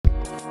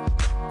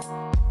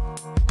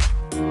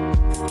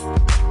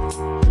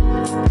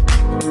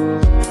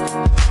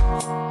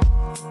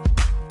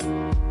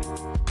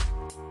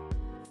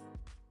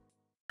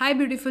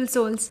beautiful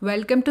souls.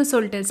 Welcome to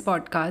Soul Tales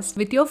podcast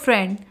with your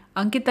friend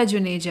Ankita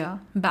Juneja,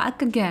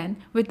 back again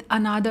with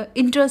another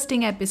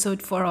interesting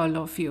episode for all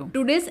of you.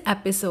 Today's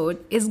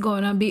episode is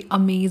gonna be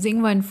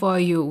amazing one for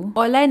you.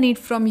 All I need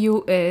from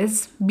you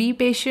is be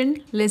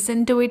patient,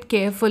 listen to it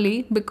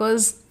carefully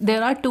because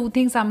there are two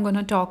things I'm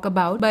gonna talk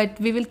about, but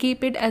we will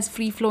keep it as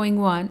free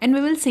flowing one and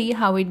we will see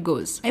how it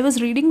goes. I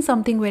was reading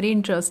something very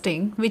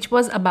interesting which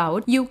was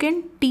about you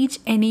can teach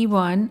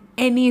anyone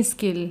any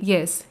skill.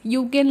 Yes,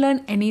 you can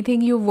learn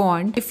anything you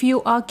want if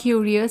you are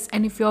curious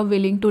and if you're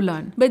willing to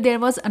learn. But there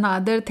was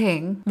another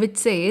thing which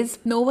says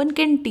no one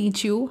can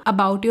teach you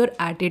about your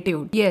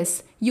attitude.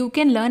 Yes, you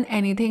can learn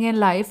anything in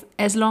life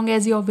as long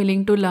as you're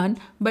willing to learn,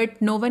 but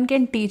no one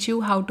can teach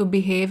you how to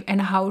behave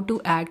and how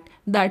to act.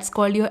 That's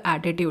called your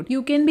attitude.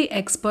 You can be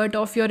expert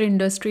of your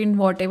industry in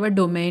whatever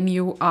domain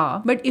you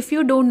are, but if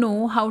you don't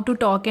know how to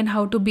talk and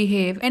how to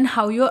behave and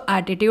how your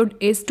attitude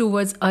is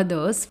towards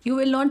others, you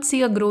will not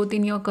see a growth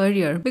in your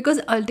career, because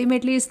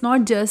ultimately it's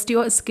not just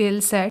your skill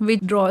set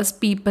which draws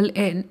people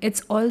in,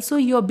 it's also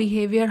your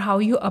behavior, how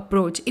you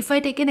approach. If I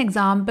take an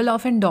example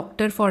of a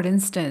doctor, for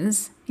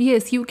instance,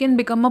 yes, you can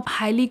become a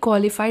highly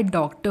qualified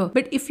doctor,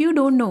 but if you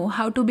don't know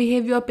how to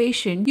behave your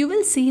patient, you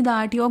will see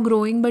that you're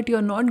growing but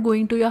you're not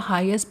going to your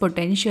highest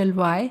potential.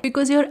 Why?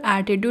 Because your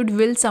attitude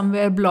will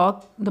somewhere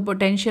block the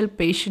potential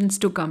patients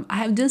to come. I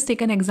have just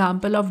taken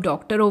example of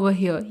doctor over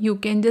here. You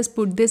can just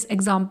put this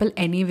example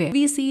anywhere.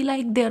 We see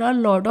like there are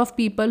a lot of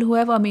people who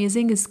have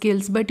amazing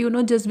skills, but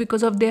just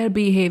because of their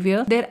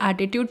behavior, their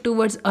attitude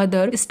towards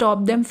others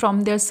stop them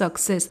from their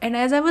success. And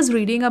as I was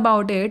reading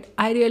about it,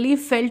 I really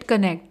felt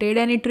connected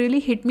and it really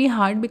hit me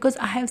hard, because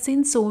I have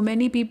seen so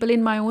many people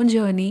in my own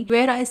journey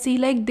where I see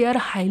like they are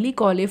highly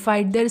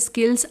qualified, their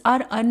skills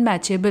are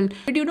unmatchable,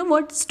 but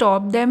what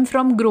stopped them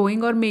from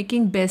growing or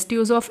making best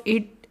use of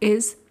it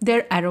is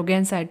their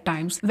arrogance at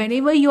times.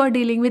 Whenever you are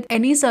dealing with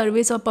any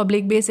service or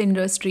public based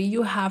industry,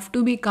 you have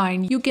to be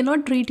kind. You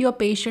cannot treat your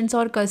patients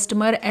or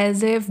customer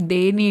as if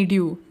they need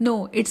you.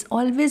 No, it's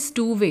always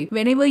two-way.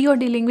 Whenever you're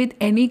dealing with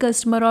any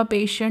customer or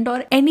patient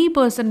or any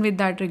person with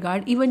that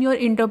regard, even your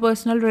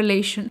interpersonal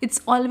relation,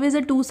 it's always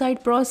a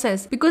two-side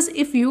process, because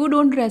if you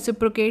don't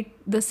reciprocate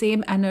the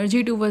same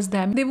energy towards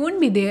them, they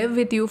won't be there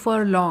with you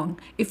for long.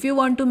 If you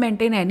want to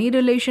maintain any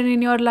relation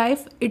in your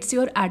life, it's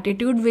your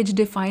attitude which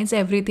defines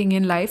everything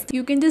in life.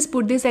 You can just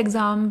put this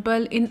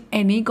example in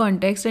any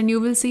context and you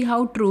will see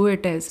how true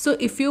it is. So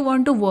if you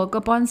want to work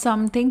upon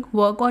something,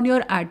 work on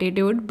your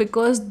attitude,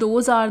 because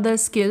those are the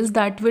skills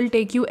that will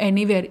take you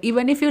anywhere.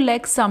 Even if you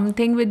lack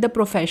something with the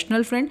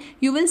professional friend,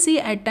 you will see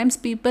at times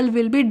people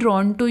will be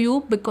drawn to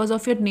you because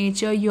of your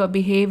nature, your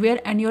behavior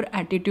and your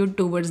attitude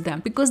towards them,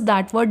 because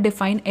that's what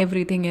define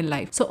everything in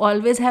life. So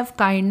always have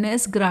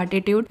kindness,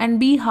 gratitude and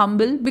be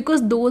humble,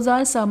 because those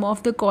are some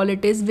of the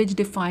qualities which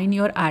define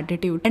your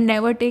attitude. And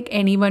never take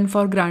anyone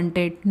for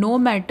granted. No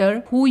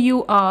matter who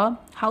you are,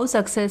 how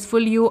successful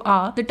you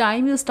are, the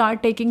time you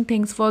start taking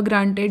things for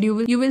granted,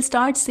 you will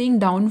start seeing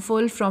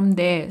downfall from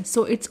there.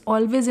 So it's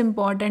always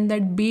important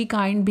that be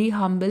kind, be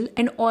humble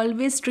and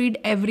always treat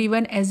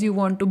everyone as you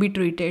want to be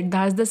treated.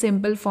 That's the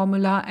simple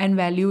formula and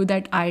value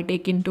that I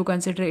take into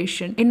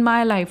consideration in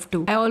my life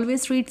too. I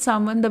always treat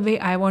someone the way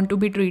I want to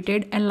be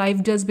treated, and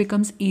life just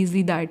becomes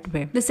easy that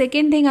way. The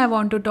second thing I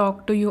want to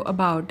talk to you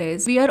about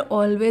is we are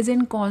always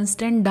in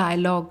constant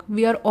dialogue.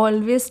 We are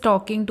always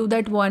talking to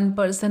that one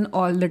person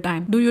all the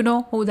time. Do you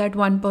know who that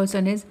one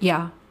person is?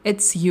 Yeah,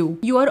 it's you.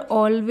 You are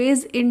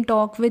always in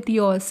talk with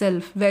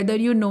yourself, whether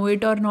you know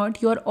it or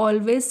not. You are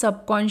always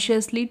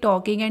subconsciously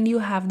talking and you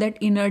have that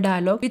inner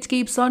dialogue which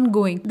keeps on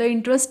going. The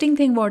interesting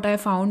thing what I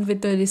found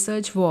with the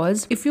research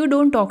was, if you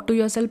don't talk to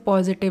yourself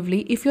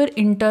positively, if your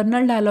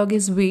internal dialogue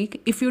is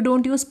weak, if you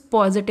don't use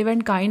positive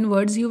and kind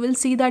words, you will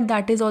see that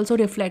that is also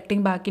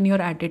reflecting back in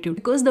your attitude,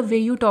 because the way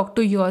you talk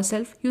to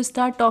yourself, you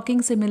start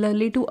talking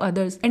similarly to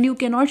others and you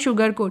cannot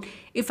sugarcoat.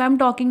 If I'm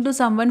talking to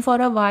someone for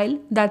a while,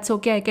 that's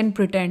okay, I can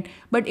pretend.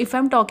 But if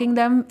I'm talking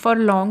them for a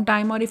long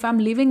time, or if I'm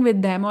living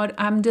with them, or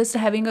I'm just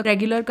having a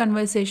regular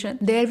conversation,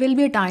 there will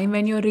be a time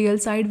when your real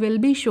side will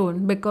be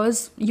shown,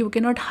 because you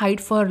cannot hide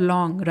for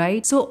long,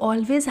 right? So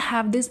always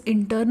have this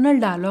internal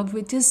dialogue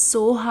which is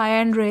so high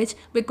and rich,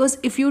 because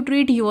if you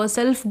treat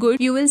yourself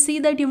good, you will see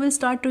that you will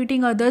start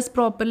treating others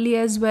properly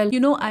as well.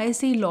 I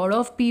see a lot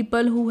of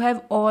people who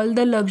have all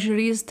the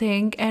luxuries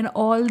thing and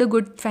all the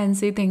good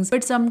fancy things,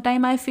 but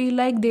sometimes I feel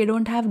like they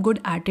don't have good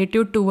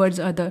attitude towards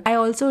others. I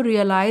also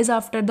realize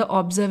after the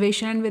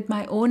observation and with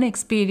my own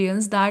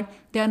experience that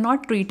they are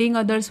not treating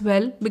others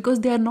well because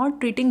they are not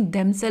treating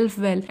themselves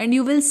well. And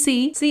you will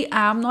see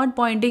I am not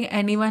pointing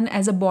anyone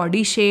as a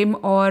body shame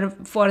or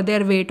for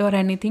their weight or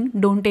anything,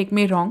 don't take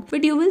me wrong,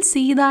 but you will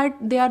see that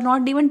they are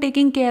not even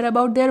taking care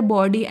about their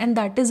body, and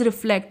that is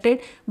reflected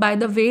by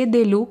the way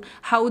they look,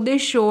 how they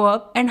show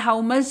up and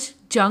how much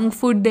junk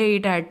food they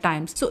eat at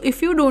times. So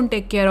if you don't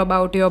take care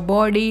about your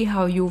body,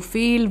 how you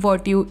feel,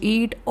 what you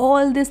eat,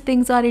 all these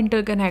things are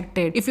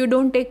interconnected. If you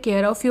don't take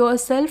care of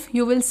yourself,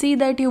 you will see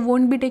that you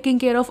won't be taking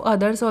care of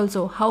others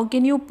also. How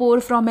can you pour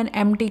from an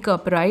empty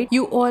cup, right?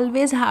 You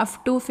always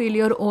have to fill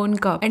your own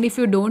cup. And if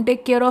you don't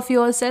take care of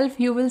yourself,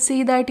 you will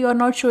see that you are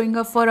not showing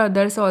up for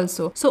others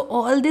also. So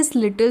all these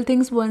little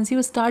things, once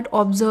you start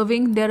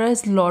observing, there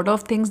is a lot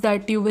of things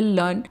that you will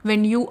learn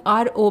when you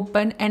are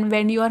open and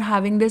when you are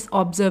having this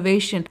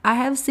observation. I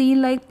have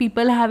seen like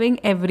people having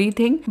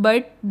everything,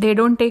 but they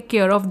don't take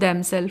care of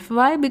themselves.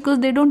 Why? Because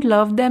they don't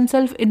love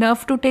themselves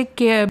enough to take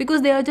care,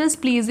 because they are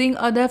just pleasing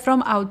other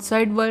from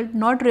outside world,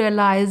 not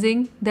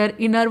realizing their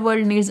inner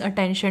world needs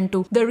attention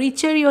too. The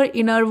richer your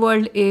inner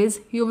world is,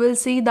 you will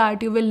see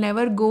that you will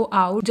never go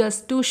out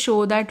just to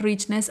show that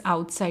richness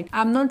outside.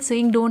 I'm not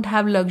saying don't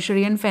have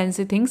luxury and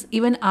fancy things.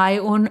 Even I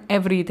own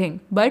everything,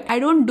 but I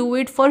don't do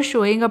it for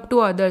showing up to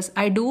others.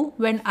 I do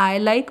when I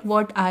like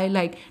what I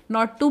like,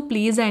 not to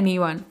please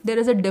anyone. There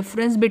is a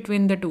difference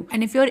between the two,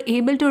 and if you're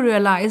able to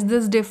realize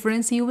this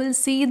difference, you will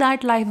see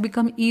that life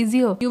become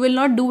easier. You will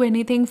not do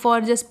anything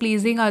for just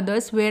pleasing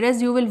others,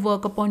 whereas you will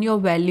work upon your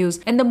values.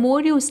 And the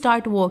more you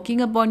start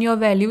working upon your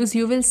values,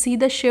 you will see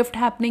the shift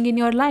happening in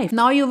your life.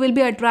 Now you will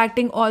be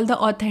attracting all the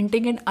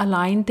authentic and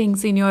aligned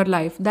things in your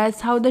life.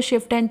 That's how the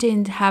shift and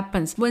change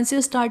happens. Once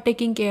you start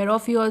taking care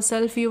of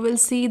yourself, you will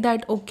see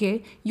that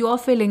okay, you are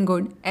feeling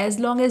good. As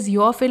long as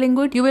you are feeling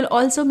good, you will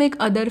also make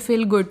other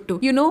feel good too.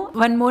 You know,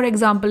 one more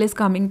example is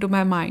coming to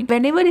my mind.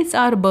 Whenever it's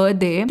our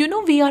birthday, you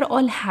know, we are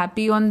all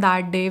happy on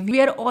that day.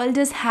 We are all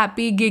just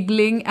happy,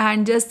 giggling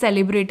and just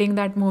celebrating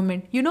that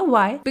moment. You know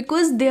why?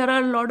 Because there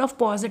are a lot of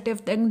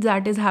positive things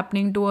that is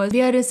happening to us.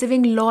 We are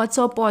receiving lots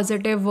of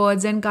positive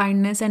words and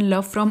kindness and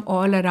love from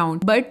all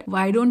around. But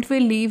why don't we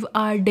live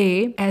our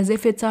day as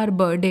if it's our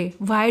birthday?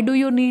 Why do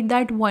you need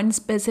that one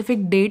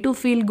specific day to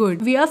feel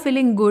good? We are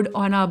feeling good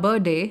on our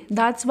birthday.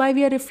 That's why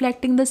we are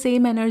reflecting the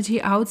same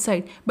energy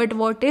outside. But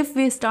what if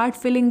we start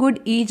feeling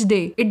good each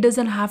day? It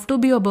doesn't have to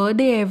be a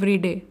birthday every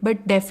day,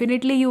 but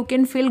definitely you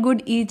can feel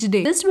good each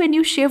day. Just when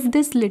you shift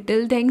these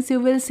little things, you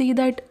will see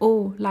that,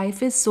 oh,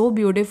 life is so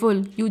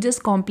beautiful. You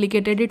just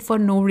complicated it for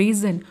no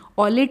reason.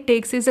 All it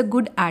takes is a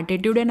good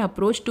attitude and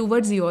approach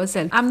towards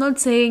yourself. I'm not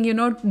saying,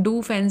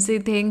 do fancy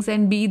things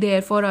and be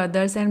there for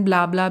others and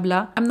blah blah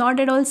blah. I'm not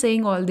at all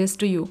saying all this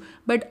to you.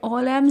 But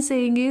all I'm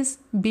saying is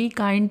be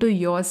kind to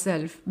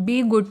yourself.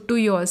 Be good to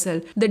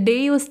yourself. The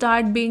day you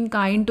start being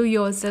kind to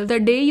yourself, the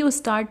day you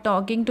start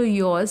talking to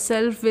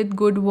yourself with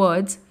good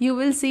words, you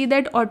will see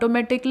that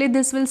automatically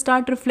this will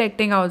start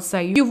reflecting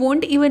outside. You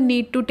won't even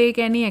need to take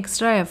any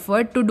extra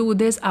effort to do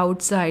this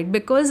outside,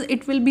 because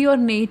it will be your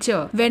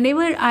nature.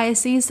 Whenever I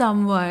see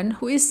someone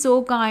who is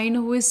so kind,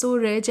 who is so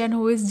rich and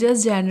who is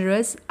just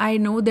generous, I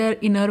know their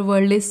inner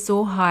world is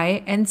so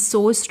high and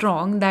so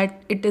strong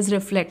that it is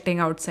reflecting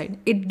outside.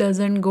 It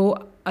doesn't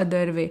go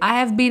other way. I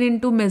have been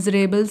into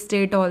miserable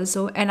state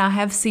also, and I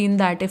have seen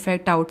that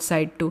effect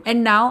outside too.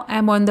 And now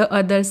I'm on the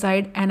other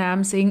side and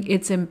I'm seeing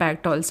its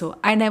impact also.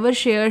 I never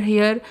share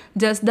here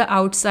just the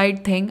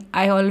outside thing.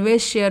 I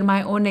always share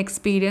my own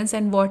experience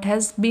and what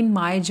has been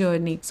my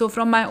journey. So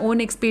from my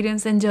own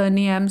experience and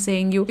journey, I'm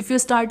saying you, if you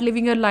start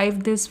living your life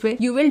this way,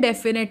 you will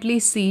definitely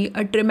see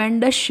a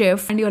tremendous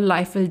shift and your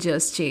life will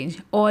just change.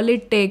 All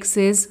it takes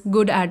is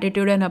good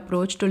attitude and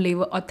approach to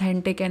live an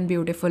authentic and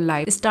beautiful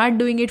life. Start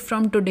doing it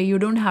from today. You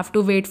don't have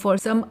to wait for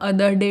some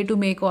other day to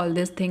make all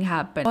this thing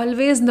happen.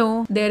 Always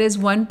know there is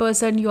one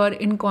person you are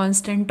in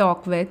constant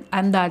talk with,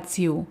 and that's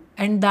you.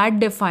 And that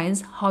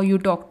defines how you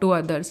talk to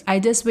others. I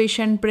just wish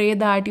and pray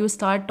that you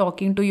start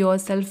talking to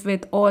yourself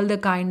with all the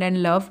kind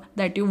and love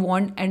that you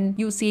want and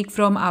you seek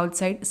from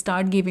outside.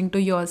 Start giving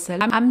to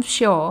yourself. I'm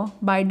sure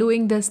by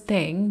doing this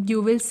thing, you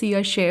will see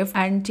a shift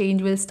and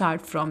change will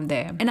start from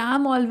there. And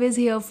I'm always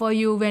here for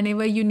you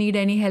whenever you need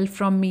any help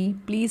from me.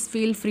 Please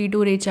feel free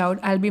to reach out.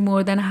 I'll be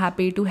more than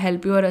happy to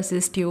help you or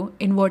assist you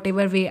in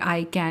whatever way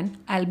I can.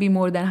 I'll be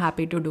more than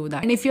happy to do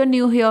that. And if you're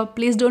new here,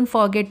 please don't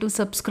forget to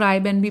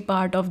subscribe and be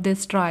part of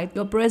this tribe.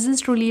 Your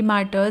presence truly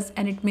matters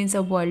and it means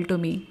a world to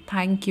me.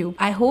 Thank you.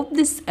 I hope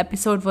this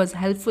episode was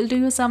helpful to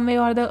you some way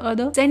or the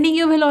other. Sending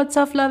you with lots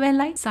of love and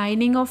light.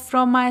 Signing off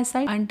from my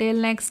side. Until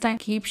next time,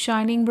 keep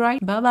shining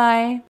bright.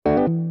 Bye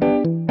bye.